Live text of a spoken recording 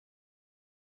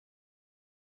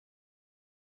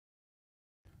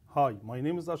Hi, my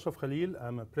name is Ashraf Khalil.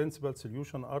 I'm a Principal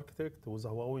Solution Architect with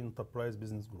Huawei Enterprise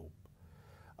Business Group.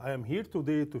 I am here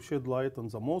today to shed light on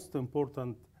the most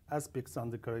important aspects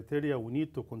and the criteria we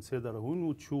need to consider when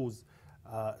we choose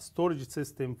a storage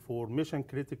system for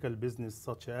mission-critical business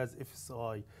such as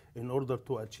FSI in order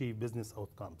to achieve business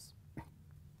outcomes.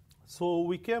 So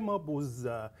we came up with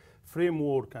a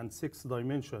framework and 6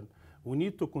 dimensions we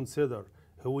need to consider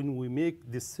when we make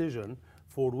decision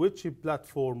for which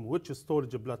platform, which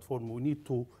storage platform we need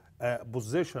to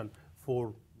position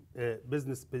for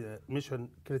business mission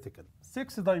critical.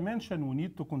 6 dimensions we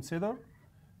need to consider.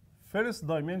 First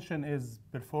dimension is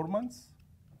performance.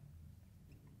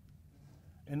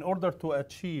 In order to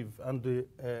achieve and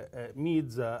meet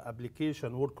the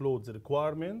application workloads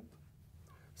requirement.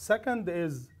 Second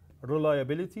is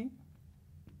reliability.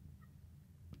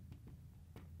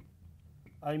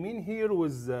 I mean here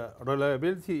with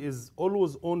reliability is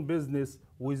always on business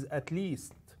with at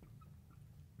least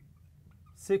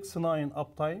 6-9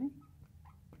 uptime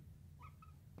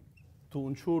to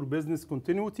ensure business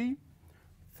continuity.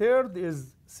 Third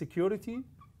is security.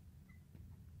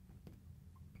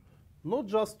 Not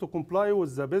just to comply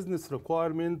with the business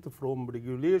requirement from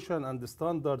regulation and the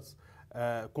standards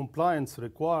compliance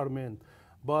requirement,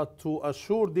 but to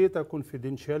assure data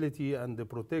confidentiality and the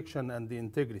protection and the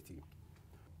integrity.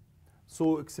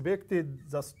 So expected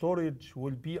the storage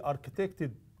will be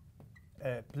architected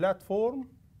platform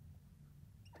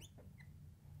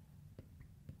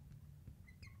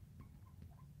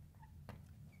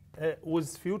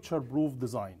with future-proof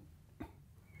design.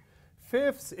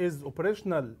 Fifth is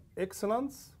operational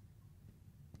excellence.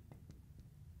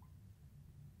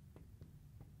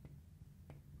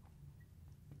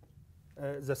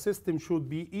 The system should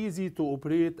be easy to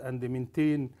operate and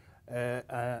maintain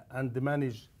and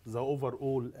manage the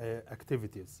overall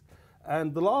activities.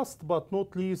 And the last but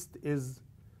not least is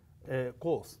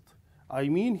cost. I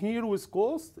mean here with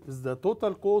cost is the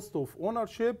total cost of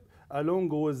ownership along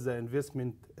with the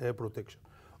investment protection.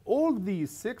 All these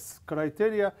 6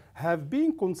 criteria have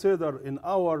been considered in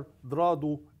our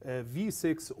Dorado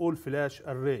V6 all-flash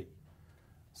array.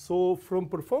 So from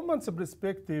performance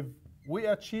perspective, we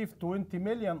achieved 20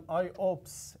 million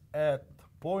IOPS at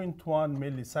 0.1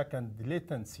 millisecond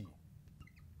latency.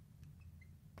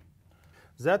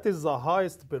 That is the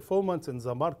highest performance in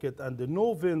the market, and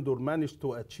no vendor managed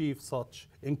to achieve such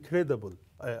incredible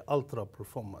ultra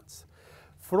performance.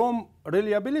 From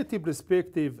reliability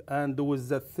perspective and with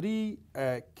the 3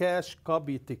 cache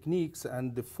copy techniques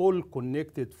and the full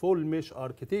connected full mesh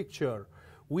architecture,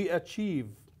 we achieve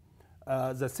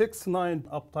the 6-9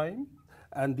 uptime,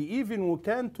 and even we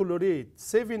can tolerate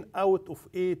 7 out of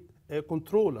 8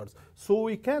 controllers. So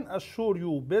we can assure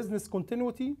you business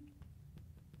continuity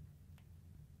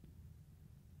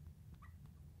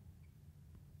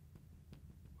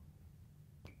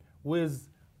with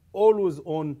always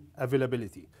on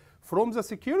availability. From the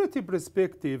security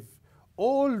perspective,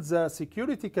 all the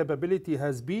security capability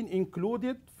has been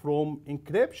included from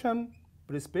encryption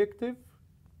perspective,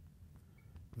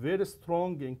 very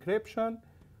strong encryption,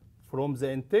 from the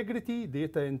integrity,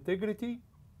 data integrity,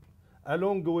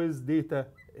 along with data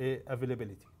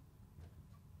availability.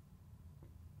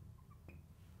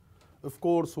 Of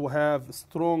course, we have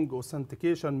strong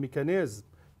authentication mechanism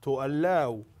to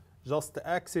allow just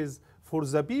access for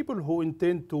the people who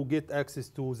intend to get access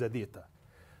to the data.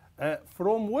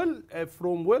 From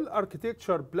well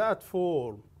architecture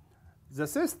platform, the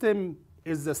system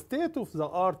is the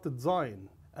state-of-the-art design,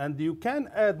 and you can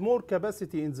add more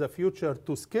capacity in the future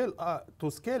to scale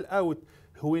out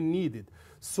when needed.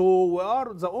 So we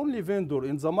are the only vendor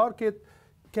in the market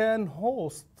can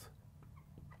host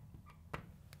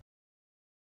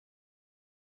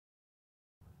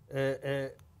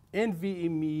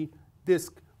NVMe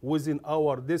disk within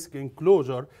our disk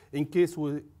enclosure in case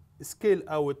we scale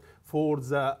out for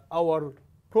our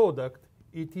product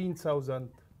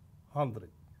 18100.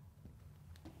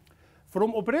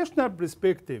 From operational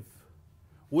perspective,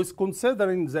 with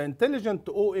considering the intelligent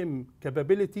OM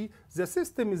capability, the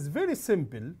system is very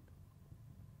simple.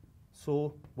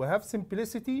 So we have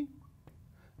simplicity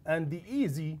and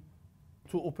easy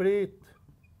to operate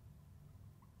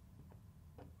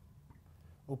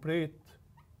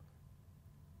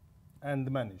and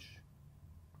manage.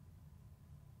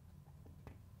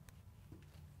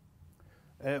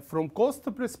 From cost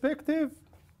perspective,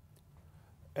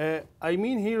 I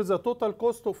mean here the total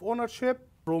cost of ownership.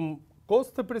 From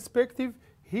cost perspective,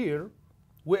 here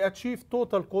we achieve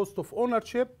total cost of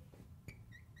ownership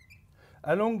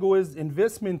along with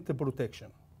investment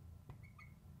protection.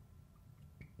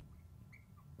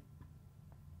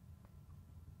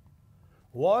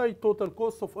 Why total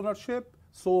cost of ownership?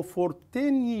 So for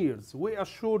 10 years, we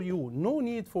assure you no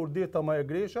need for data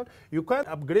migration. You can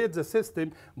upgrade the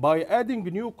system by adding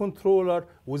new controller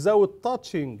without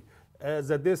touching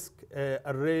the disk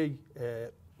array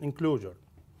enclosure.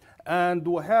 And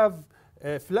we have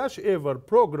a flash ever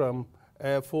program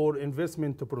for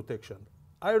investment protection.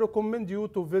 I recommend you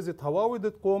to visit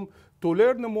Huawei.com to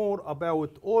learn more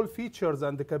about all features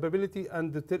and the capability,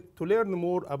 and to learn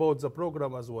more about the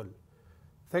program as well.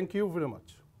 Thank you very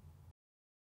much.